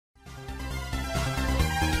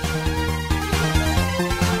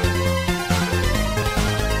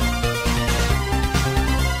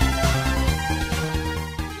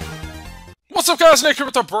up, guys? Nick here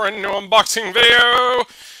with a brand new unboxing video.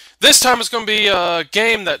 This time it's going to be a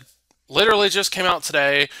game that literally just came out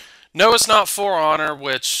today. No, it's not For Honor,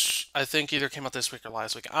 which I think either came out this week or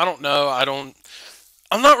last week. I don't know.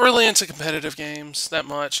 I'm not really into competitive games that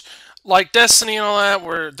much. Like Destiny and all that,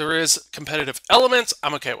 where there is competitive elements,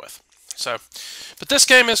 I'm okay with. But this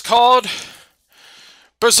game is called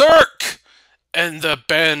Berserk and the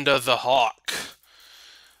Band of the Hawk.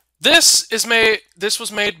 This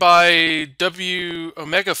was made by W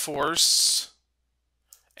Omega Force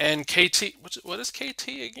and KT. What is KT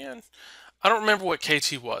again? I don't remember what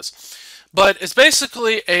KT was, but it's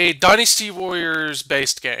basically a Dynasty Warriors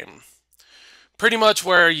based game. Pretty much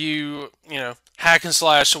where you hack and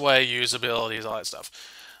slash away, use abilities, all that stuff.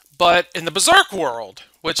 But in the Berserk world,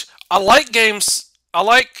 which I like games, I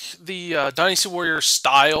like the Dynasty Warrior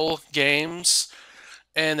style games,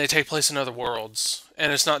 and they take place in other worlds.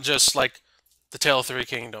 And it's not just like the Tale of Three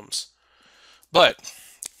Kingdoms. But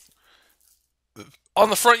on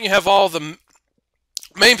the front you have all the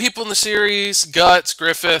main people in the series: Guts,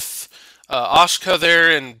 Griffith, Ashka there,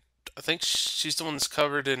 and I think she's the one that's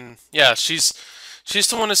covered in... Yeah, she's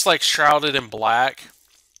the one that's like shrouded in black.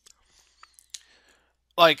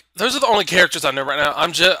 Like, those are the only characters I know right now.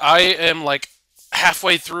 I am like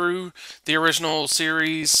halfway through the original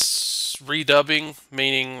series redubbing,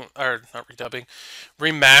 or not redubbing,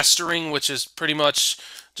 remastering, which is pretty much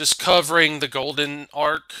just covering the Golden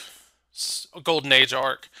Age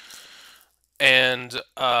arc. And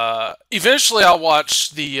eventually I'll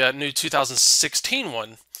watch the new 2016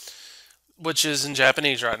 one, which is in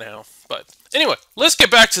Japanese right now. But anyway, let's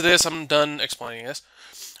get back to this. I'm done explaining this.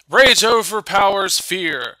 Rage overpowers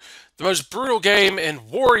fear. The most brutal game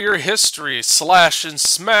in warrior history. Slash and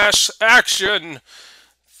smash action.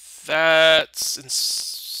 That's in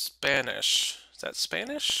Spanish. Is that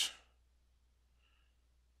Spanish?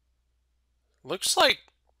 Looks like...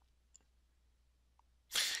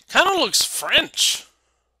 kind of looks French.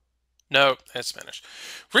 No, that's Spanish.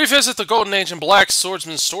 Revisit the Golden Age and Black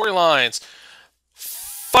Swordsman storylines.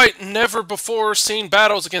 Fight never before seen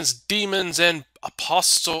battles against demons and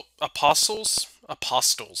apostles.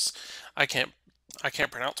 I can't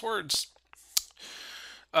pronounce words.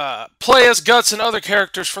 Play as Guts and other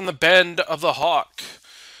characters from the Band of the Hawk.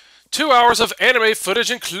 2 hours of anime footage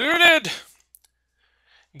included.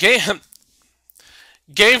 Game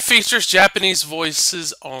features Japanese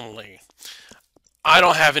voices only. I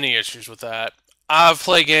don't have any issues with that. I've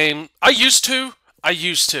played game. I used to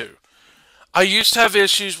have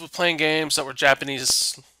issues with playing games that were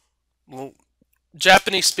Japanese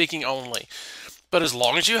speaking only. But as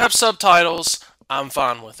long as you have subtitles, I'm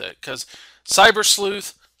fine with it. Because Cyber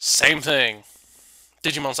Sleuth, same thing.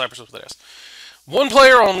 Digimon Cyber Sleuth, that is. 1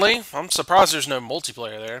 player only. I'm surprised there's no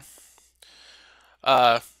multiplayer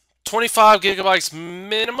there. 25 gigabytes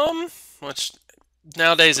minimum, which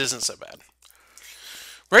nowadays isn't so bad.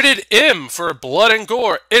 Rated M for blood and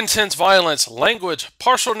gore, intense violence, language,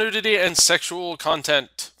 partial nudity, and sexual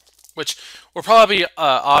content. Which will probably be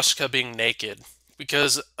Ashka being naked.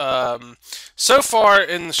 Because so far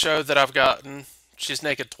in the show that I've gotten, she's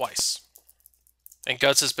naked twice. And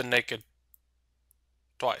Guts has been naked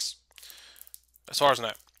twice. As far as I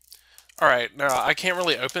know. Alright, now I can't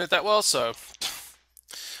really open it that well, so...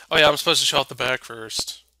 Oh yeah, I'm supposed to show off the back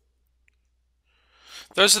first.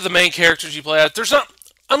 Those are the main characters you play as. There's not...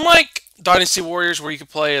 Unlike Dynasty Warriors, where you can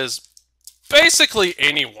play as basically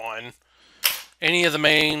anyone. Any of the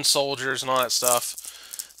main soldiers and all that stuff.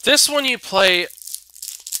 This one you play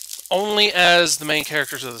only as the main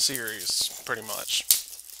characters of the series, pretty much.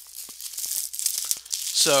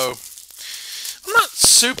 So, I'm not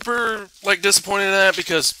super, like, disappointed in that,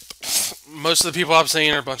 because most of the people I've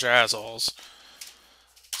seen are a bunch of assholes.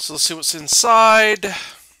 So let's see what's inside.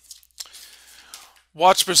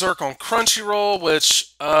 Watch Berserk on Crunchyroll,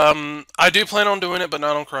 which I do plan on doing it, but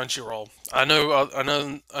not on Crunchyroll. I know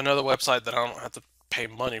another website that I don't have to pay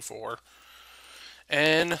money for.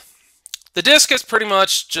 And the disc is pretty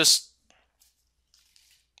much just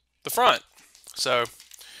the front. So,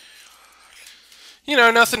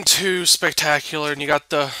 nothing too spectacular. And you got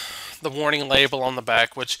the warning label on the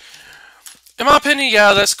back, which, in my opinion,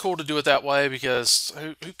 yeah, that's cool to do it that way, because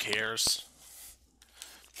who cares?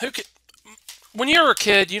 When you're a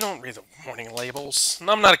kid, you don't read the warning labels. And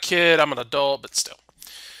I'm not a kid, I'm an adult, but still.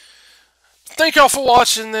 Thank y'all for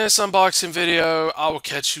watching this unboxing video. I will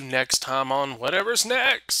catch you next time on whatever's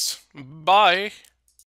next. Bye.